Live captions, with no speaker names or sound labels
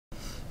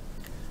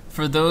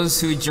For those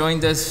who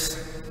joined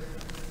us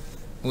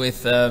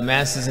with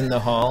masses in the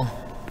hall,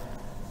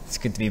 it's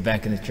good to be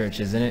back in the church,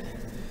 isn't it?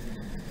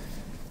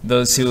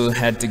 Those who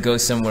had to go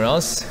somewhere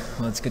else,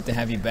 well, it's good to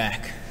have you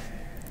back.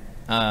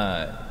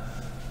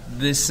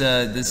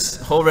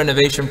 This whole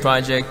renovation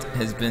project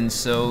has been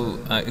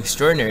so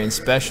extraordinary and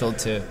special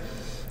to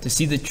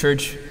see the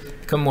church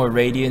become more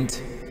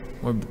radiant,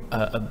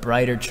 a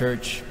brighter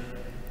church,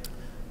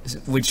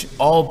 which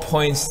all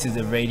points to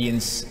the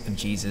radiance of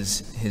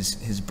Jesus,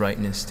 his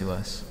brightness to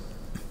us.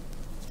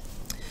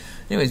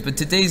 Anyways, but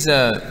today's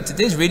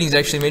readings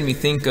actually made me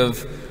think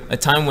of a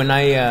time when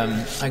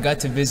I got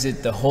to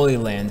visit the Holy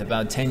Land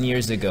about 10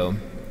 years ago.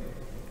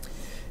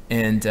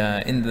 And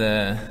in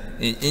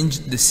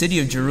the city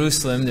of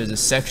Jerusalem, there's a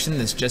section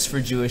that's just for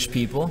Jewish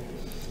people.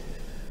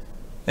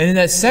 And in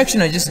that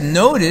section, I just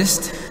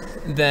noticed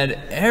that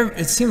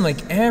it seemed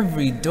like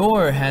every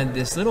door had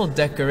this little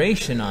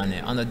decoration on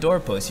it, on the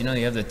doorpost. You know,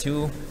 you have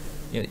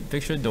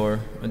picture a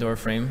door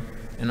frame,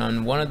 and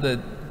on one of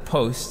the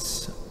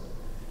posts,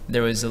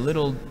 there was a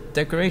little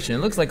decoration. It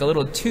looks like a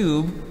little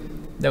tube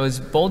that was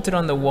bolted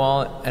on the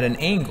wall at an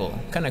angle,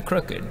 kind of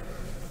crooked.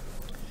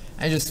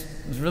 I just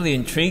was really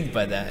intrigued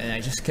by that, and I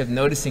just kept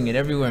noticing it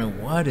everywhere.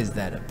 And what is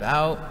that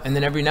about? And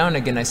then every now and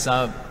again, I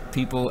saw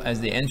people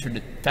as they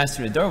passed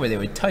through the doorway, they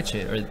would touch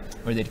it,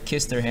 or they'd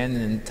kiss their hand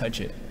and then touch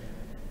it.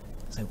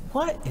 I was like,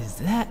 what is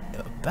that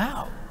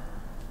about?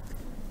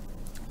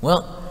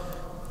 Well,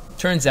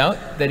 turns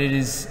out that it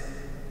is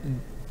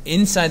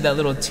inside that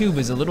little tube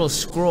is a little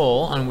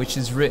scroll on which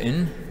is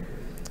written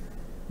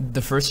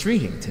the first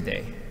reading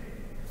today,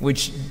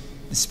 which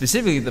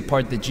specifically the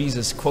part that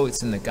Jesus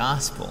quotes in the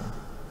gospel.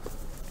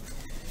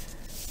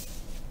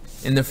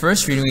 In the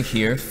first reading we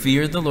hear,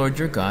 "Fear the Lord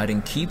your God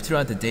and keep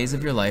throughout the days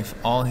of your life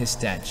all his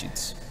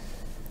statutes."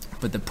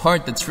 But the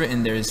part that's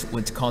written there is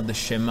what's called the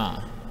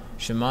Shema.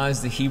 Shema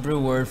is the Hebrew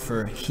word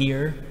for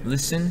hear,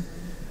 listen.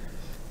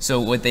 So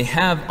what they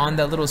have on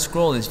that little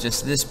scroll is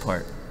just this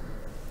part.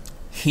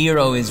 "Hear,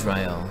 O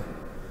Israel,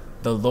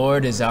 the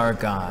Lord is our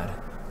God,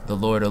 the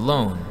Lord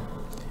alone.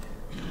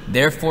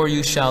 Therefore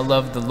you shall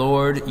love the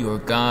Lord your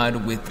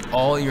God with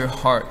all your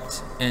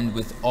heart and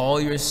with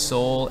all your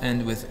soul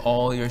and with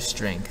all your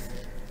strength.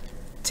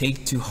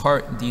 Take to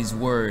heart these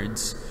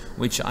words,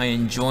 which I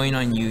enjoin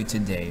on you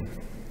today."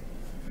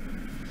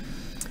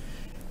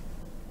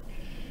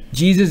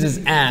 Jesus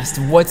is asked,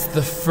 what's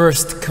the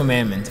first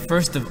commandment?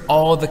 First of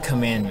all the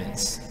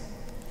commandments.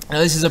 Now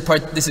this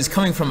is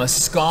coming from a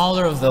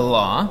scholar of the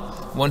law,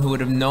 one who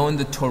would have known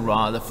the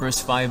Torah, the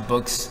first 5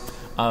 books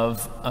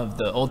of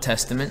the Old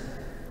Testament.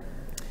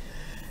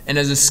 And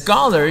as a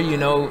scholar, you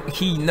know,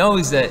 he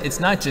knows that it's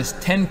not just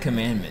 10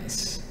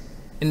 commandments.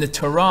 In the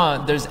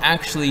Torah, there's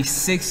actually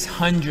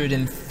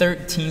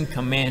 613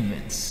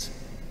 commandments.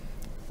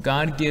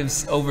 God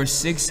gives over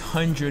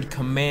 600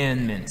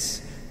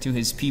 commandments to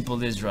his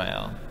people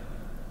Israel.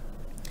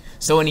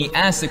 So when he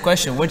asks the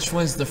question, which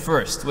one's the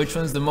first? Which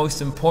one's the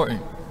most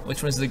important?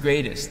 Which one's the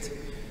greatest?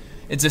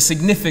 It's a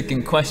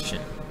significant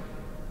question.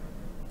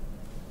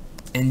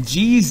 And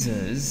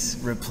Jesus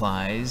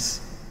replies,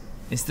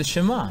 it's the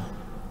Shema.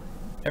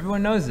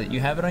 Everyone knows it.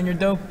 You have it on your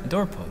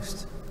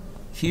doorpost.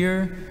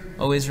 Hear,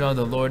 O Israel,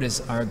 the Lord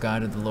is our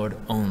God, and the Lord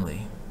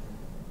only.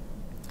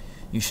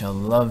 You shall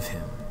love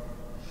him.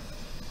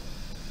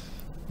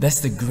 That's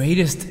the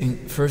greatest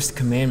first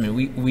commandment.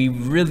 We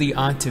really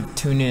ought to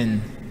tune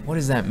in. What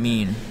does that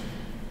mean?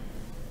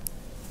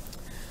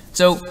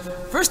 So,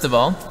 first of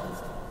all,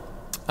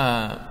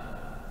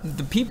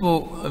 the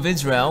people of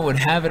Israel would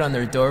have it on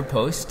their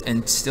doorpost,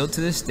 and still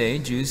to this day,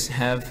 Jews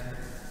have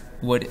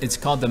what it's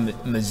called the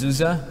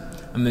mezuzah.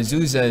 A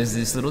mezuzah is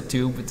this little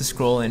tube with the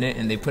scroll in it,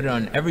 and they put it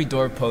on every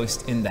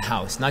doorpost in the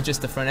house, not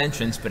just the front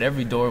entrance, but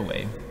every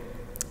doorway.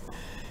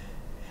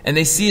 And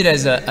they see it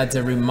as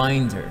a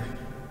reminder.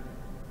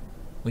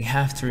 We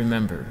have to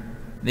remember.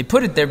 They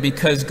put it there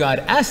because God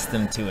asked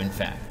them to, in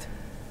fact.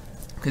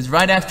 Because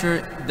right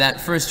after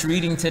that first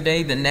reading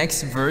today, the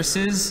next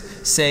verses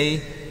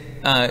say,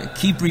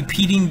 keep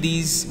repeating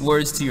these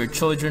words to your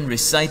children,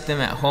 recite them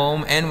at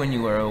home and when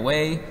you are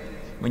away,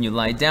 when you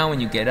lie down,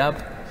 when you get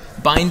up.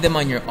 Bind them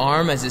on your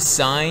arm as a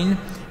sign,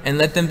 and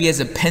let them be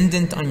as a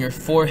pendant on your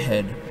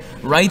forehead.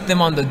 Write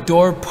them on the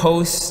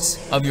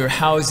doorposts of your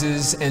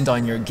houses and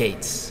on your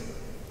gates.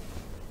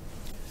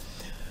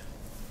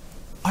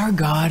 Our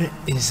God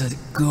is a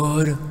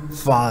good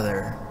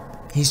Father.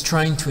 He's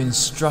trying to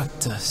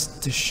instruct us,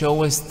 to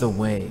show us the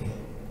way.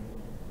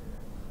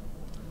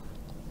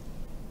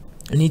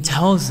 And he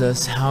tells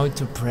us how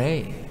to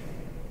pray.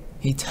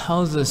 He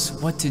tells us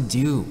what to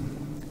do.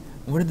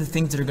 What are the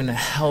things that are going to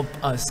help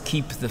us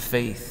keep the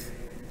faith?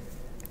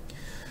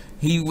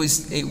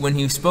 When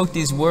he spoke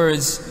these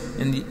words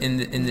in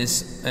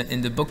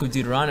the book of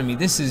Deuteronomy,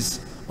 this is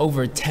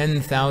over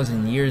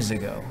 10,000 years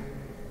ago.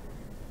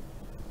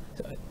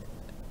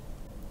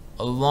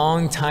 A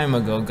long time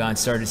ago, God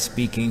started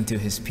speaking to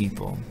his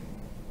people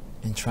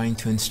and trying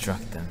to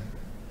instruct them.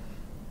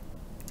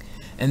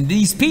 And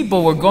these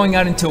people were going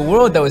out into a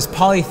world that was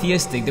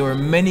polytheistic. There were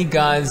many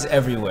gods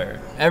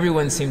everywhere.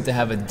 Everyone seemed to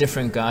have a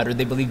different god, or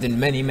they believed in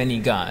many, many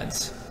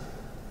gods.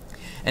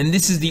 And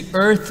this is the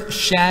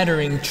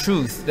earth-shattering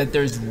truth that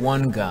there's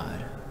one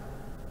God.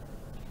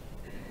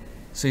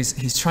 So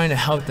he's trying to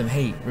help them.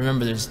 Hey,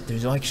 remember,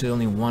 there's actually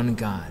only one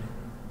God,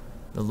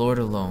 the Lord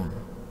alone.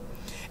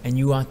 And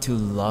you ought to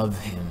love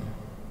him.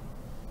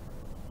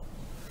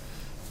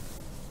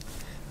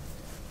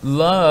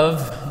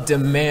 Love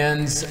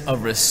demands a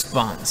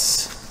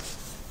response.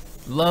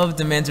 Love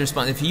demands a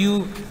response. If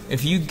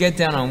you get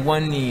down on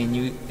one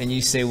knee and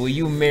you say, "Will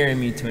you marry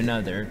me?" to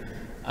another,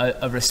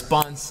 a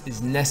response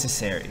is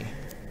necessary.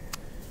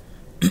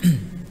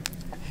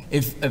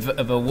 If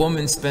a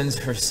woman spends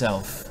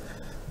herself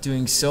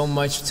doing so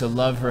much to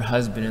love her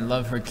husband and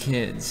love her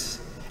kids,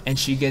 and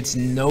she gets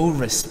no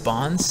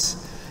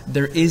response,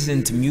 there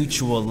isn't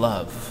mutual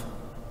love.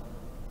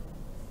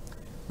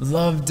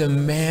 Love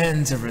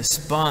demands a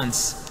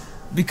response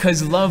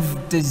because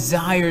love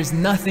desires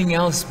nothing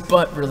else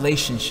but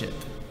relationship.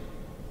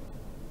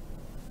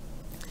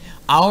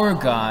 Our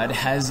God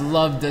has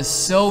loved us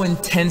so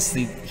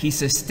intensely, he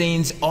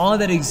sustains all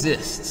that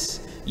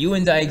exists. You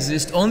and I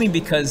exist only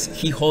because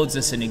he holds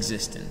us in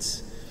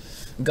existence.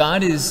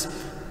 God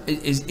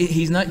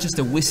he's not just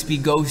a wispy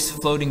ghost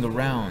floating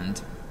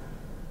around.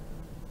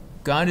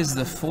 God is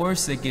the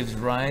force that gives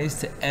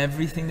rise to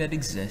everything that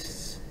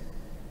exists.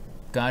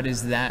 God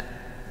is that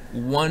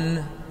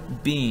one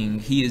being.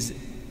 He is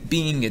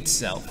being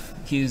itself.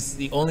 He is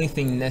the only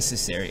thing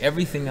necessary.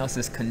 Everything else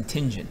is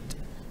contingent.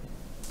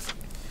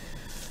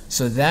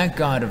 So that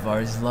God of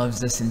ours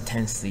loves us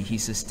intensely. He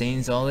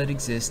sustains all that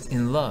exists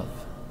in love.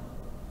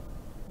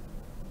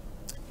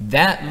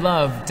 That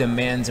love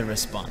demands a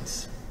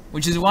response,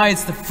 which is why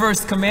it's the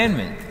first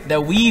commandment,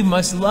 that we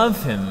must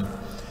love him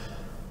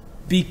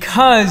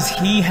because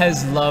he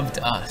has loved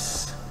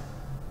us.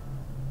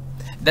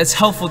 That's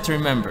helpful to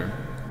remember.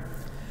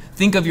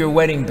 Think of your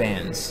wedding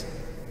bands.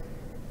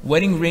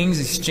 Wedding rings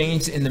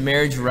exchanged in the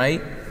marriage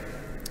rite.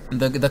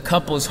 The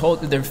couples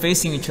they're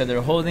facing each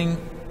other, holding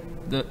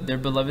their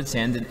beloved's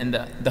hand, and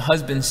the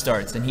husband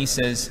starts, and he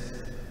says,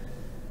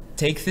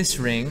 "Take this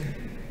ring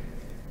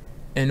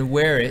and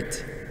wear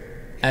it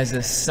as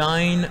a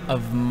sign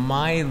of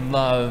my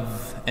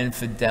love and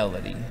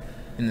fidelity,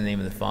 in the name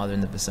of the Father,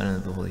 and of the Son, and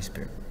of the Holy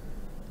Spirit."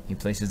 He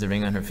places the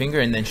ring on her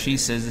finger, and then she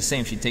says the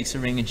same. She takes the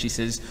ring and she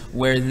says,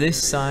 wear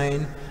this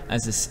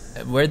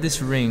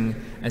ring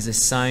as a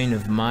sign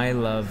of my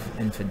love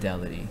and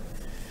fidelity.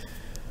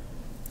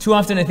 Too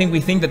often I think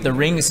we think that the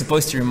ring is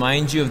supposed to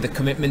remind you of the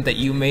commitment that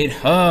you made.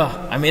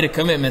 Oh, I made a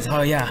commitment.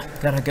 Oh yeah,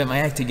 gotta get my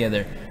act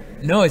together.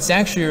 No, it's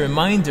actually a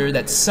reminder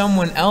that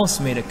someone else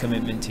made a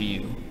commitment to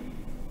you.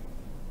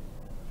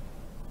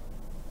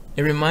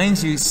 It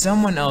reminds you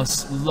someone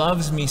else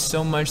loves me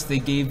so much they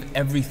gave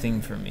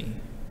everything for me.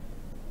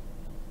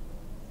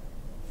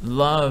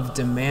 Love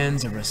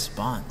demands a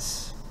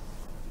response.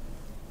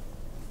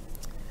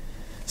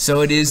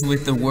 So it is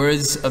with the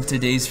words of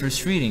today's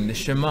first reading, the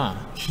Shema.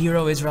 Hear,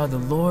 O Israel, the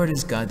Lord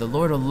is God, the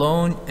Lord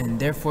alone, and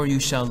therefore you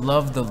shall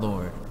love the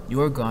Lord,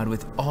 your God,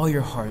 with all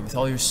your heart, with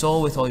all your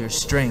soul, with all your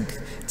strength.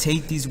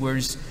 Take these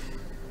words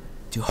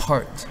to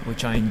heart,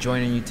 which I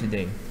enjoin on you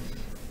today.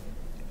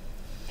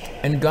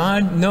 And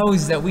God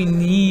knows that we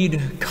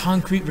need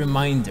concrete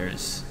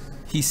reminders.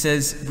 He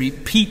says,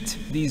 repeat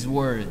these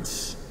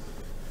words.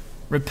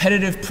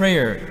 Repetitive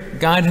prayer.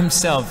 God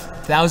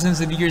himself, thousands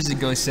of years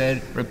ago,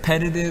 said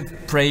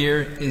repetitive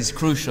prayer is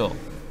crucial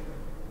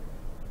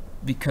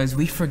because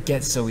we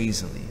forget so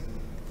easily.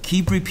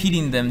 Keep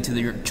repeating them to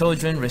your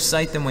children.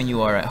 Recite them when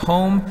you are at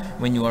home,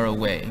 when you are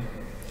away.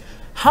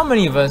 How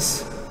many of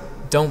us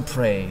don't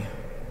pray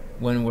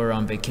when we're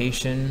on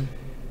vacation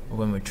or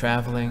when we're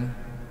traveling?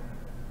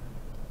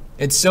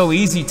 It's so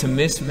easy to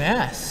miss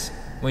Mass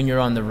when you're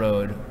on the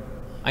road.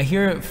 I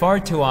hear it far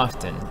too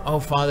often. Oh,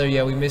 Father,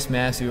 yeah, we missed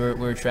Mass. We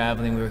were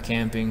traveling. We were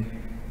camping.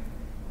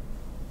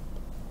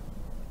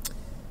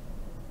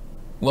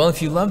 Well,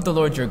 if you love the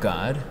Lord your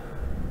God,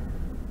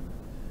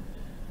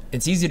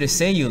 it's easy to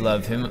say you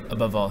love him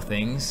above all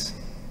things,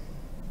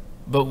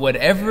 but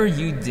whatever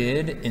you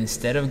did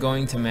instead of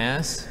going to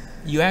Mass,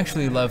 you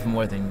actually love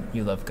more than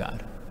you love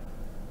God.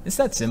 It's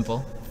that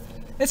simple.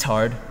 It's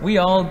hard.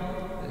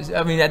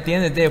 At the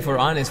end of the day, if we're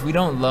honest, we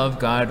don't love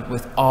God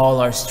with all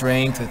our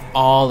strength, with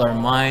all our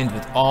mind,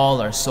 with all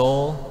our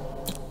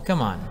soul.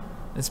 Come on,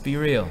 let's be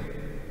real.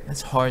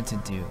 That's hard to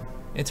do.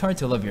 It's hard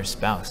to love your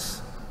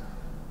spouse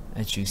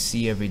that you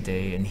see every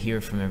day and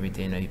hear from every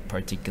day in a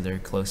particular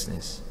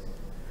closeness.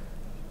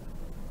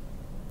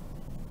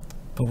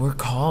 But we're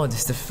called,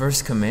 it's the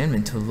first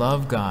commandment, to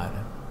love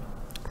God,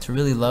 to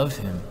really love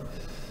him.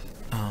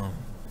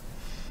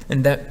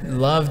 And that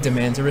love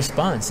demands a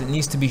response. It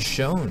needs to be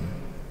shown.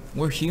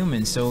 We're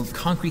human, so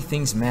concrete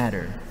things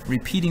matter.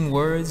 Repeating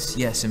words,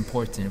 yes,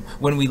 important.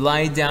 When we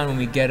lie down, when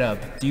we get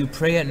up, do you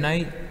pray at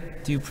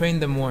night? Do you pray in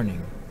the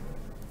morning?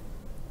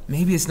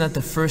 Maybe it's not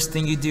the first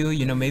thing you do.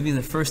 Maybe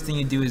the first thing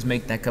you do is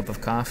make that cup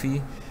of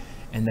coffee,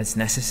 and that's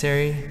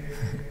necessary.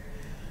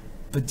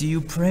 But do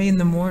you pray in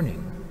the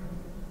morning?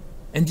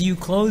 And do you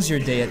close your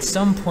day at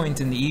some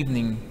point in the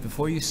evening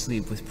before you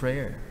sleep with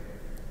prayer?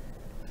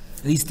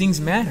 These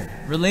things matter.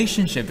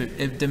 Relationship,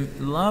 if the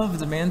love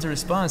demands a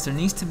response, there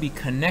needs to be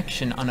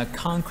connection on a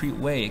concrete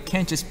way. It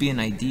can't just be an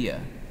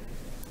idea.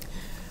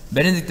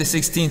 Benedict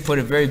XVI put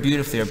it very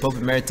beautifully, our Pope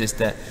Emeritus,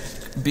 that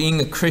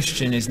being a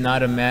Christian is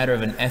not a matter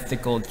of an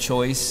ethical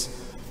choice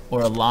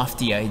or a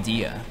lofty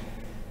idea.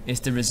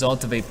 It's the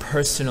result of a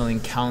personal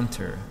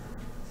encounter,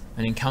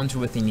 an encounter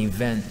with an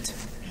event,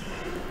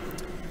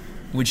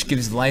 which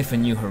gives life a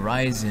new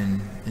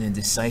horizon and a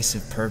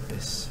decisive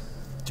purpose,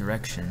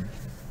 direction.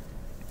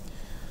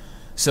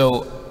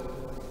 So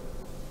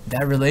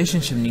that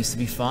relationship needs to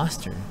be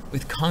fostered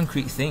with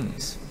concrete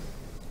things.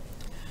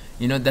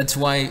 You know, that's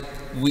why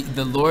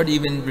the Lord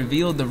even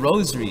revealed the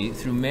rosary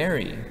through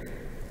Mary.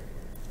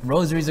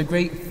 Rosary is a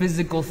great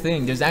physical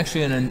thing. There's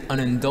actually an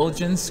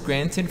indulgence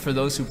granted for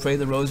those who pray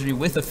the rosary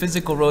with a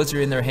physical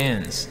rosary in their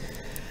hands.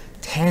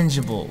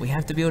 Tangible. We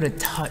have to be able to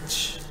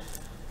touch.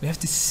 We have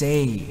to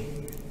say,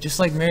 just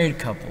like married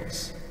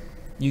couples.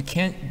 You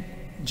can't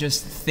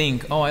just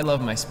think, oh, I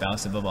love my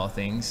spouse above all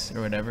things,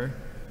 or whatever.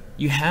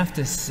 You have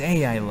to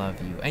say, I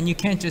love you. And you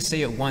can't just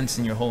say it once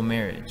in your whole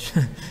marriage.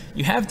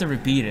 You have to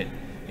repeat it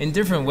in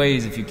different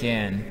ways if you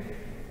can.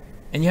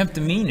 And you have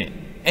to mean it.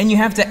 And you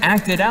have to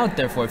act it out,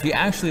 therefore. If you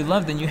actually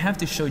love, then you have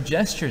to show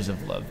gestures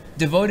of love.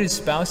 Devoted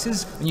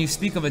spouses, when you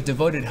speak of a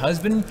devoted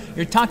husband,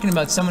 you're talking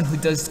about someone who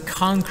does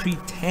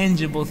concrete,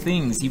 tangible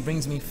things. He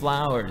brings me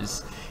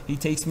flowers. He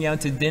takes me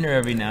out to dinner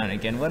every now and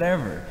again,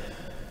 whatever.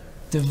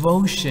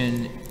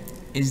 Devotion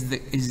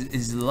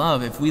is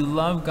love. If we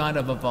love God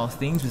above all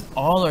things, with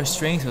all our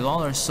strength, with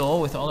all our soul,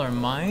 with all our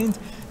mind,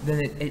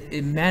 then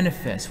it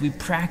manifests. We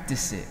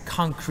practice it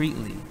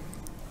concretely.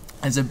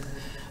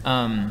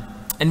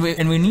 And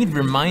we need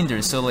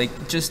reminders. So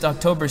like just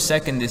October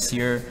 2nd this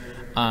year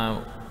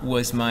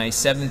was my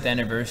 7th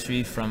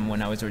anniversary from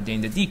when I was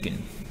ordained a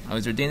deacon. I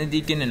was ordained a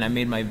deacon, and I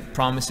made my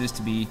promises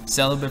to be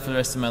celibate for the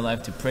rest of my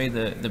life, to pray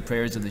the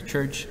prayers of the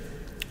church,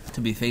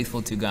 to be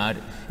faithful to God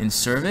in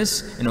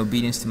service and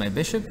obedience to my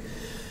bishop.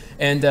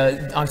 And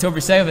October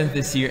 2nd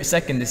this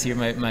year,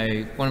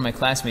 one of my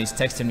classmates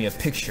texted me a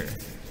picture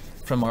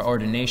from our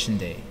ordination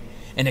day.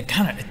 And it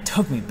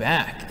took me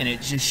back, and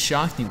it just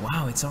shocked me.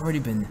 Wow, it's already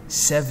been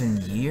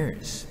 7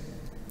 years.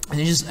 And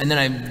then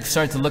I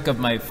started to look up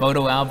my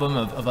photo album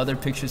of other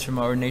pictures from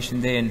our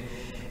ordination day, and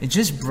it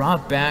just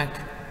brought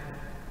back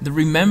the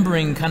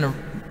remembering, kind of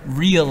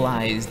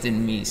realized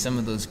in me some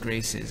of those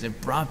graces. It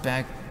brought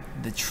back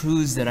the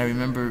truths that I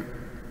remember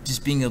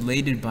just being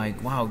elated by.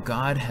 Wow,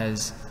 God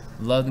has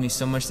loved me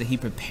so much that He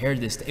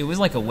prepared this. It was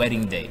like a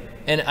wedding day,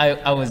 and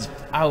I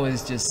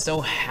was just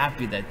so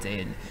happy that day.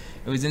 And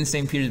it was in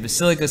St. Peter's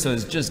Basilica, so it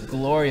was just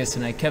glorious.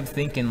 And I kept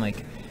thinking,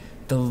 like,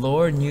 the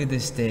Lord knew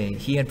this day.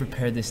 He had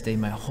prepared this day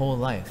my whole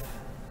life.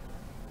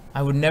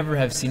 I would never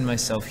have seen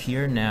myself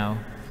here now,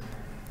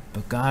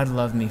 but God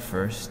loved me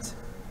first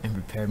and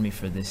prepared me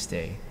for this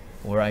day,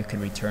 where I could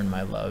return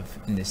my love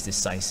in this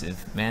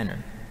decisive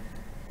manner.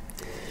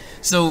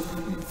 So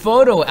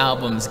photo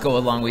albums go a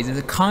long way. It's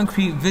a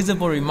concrete,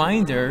 visible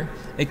reminder.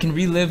 It can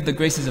relive the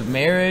graces of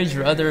marriage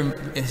or other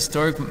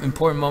historic,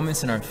 important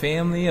moments in our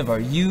family, of our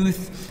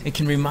youth. It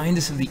can remind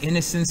us of the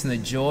innocence and the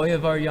joy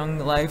of our young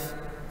life.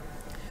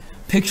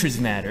 Pictures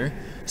matter.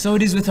 So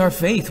it is with our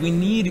faith. We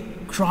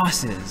need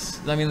crosses.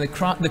 I mean, the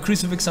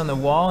crucifix on the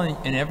wall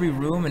in every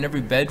room, in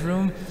every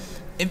bedroom,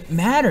 it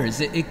matters.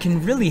 It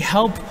can really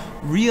help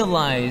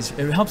realize,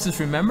 it helps us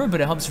remember,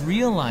 but it helps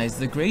realize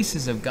the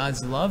graces of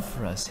God's love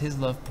for us, His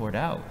love poured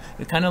out.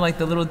 It's kind of like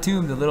the little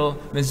tomb, the little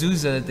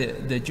mezuzah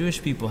that the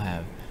Jewish people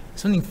have.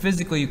 Something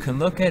physical you can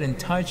look at and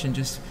touch and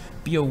just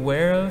be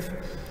aware of.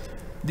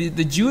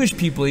 The Jewish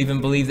people even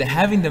believe that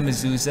having the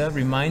mezuzah,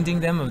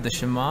 reminding them of the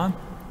Shema,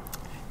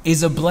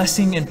 is a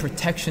blessing and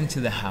protection to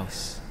the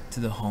house,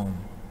 to the home.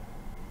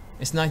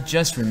 It's not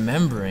just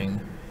remembering.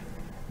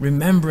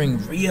 Remembering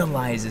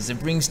realizes, it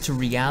brings to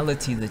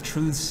reality the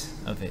truths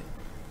of it.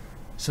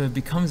 So it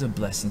becomes a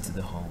blessing to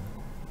the home.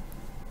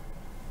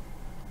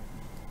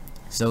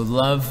 So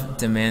love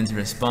demands a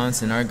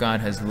response, and our God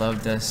has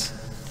loved us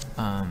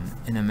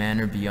in a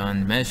manner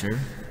beyond measure.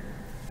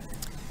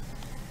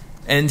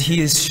 And He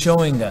is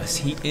showing us,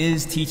 He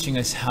is teaching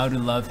us how to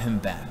love Him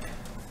back.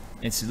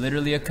 It's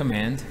literally a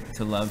command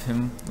to love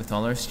Him with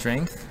all our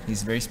strength.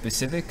 He's very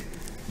specific.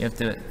 You have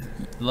to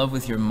love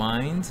with your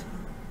mind.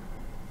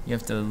 You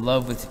have to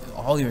love with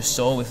all your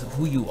soul, with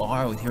who you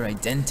are, with your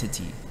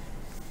identity.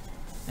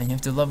 And you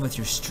have to love with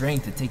your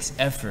strength. It takes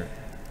effort.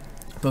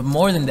 But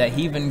more than that,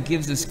 He even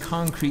gives us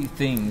concrete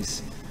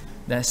things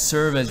that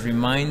serve as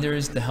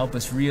reminders to help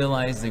us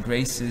realize the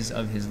graces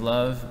of His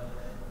love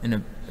in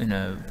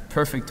a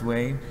perfect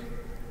way.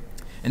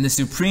 And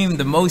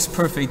the most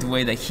perfect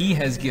way that He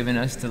has given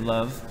us to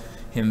love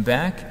Him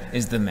back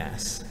is the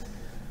Mass,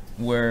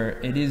 where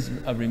it is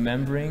a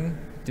remembering.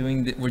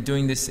 We're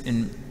doing this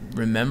in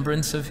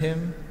remembrance of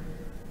Him.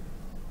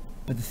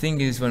 But the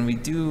thing is, when we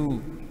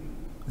do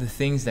the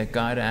things that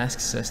God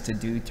asks us to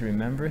do to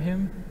remember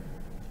Him,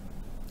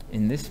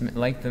 in this,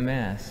 like the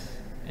Mass,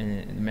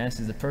 and the Mass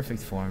is the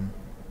perfect form,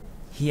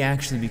 he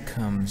actually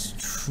becomes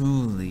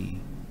truly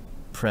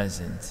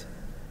present.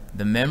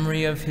 The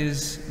memory of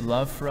his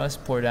love for us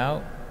poured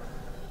out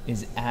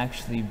is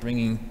actually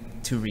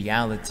bringing to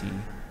reality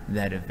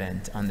that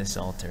event on this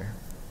altar.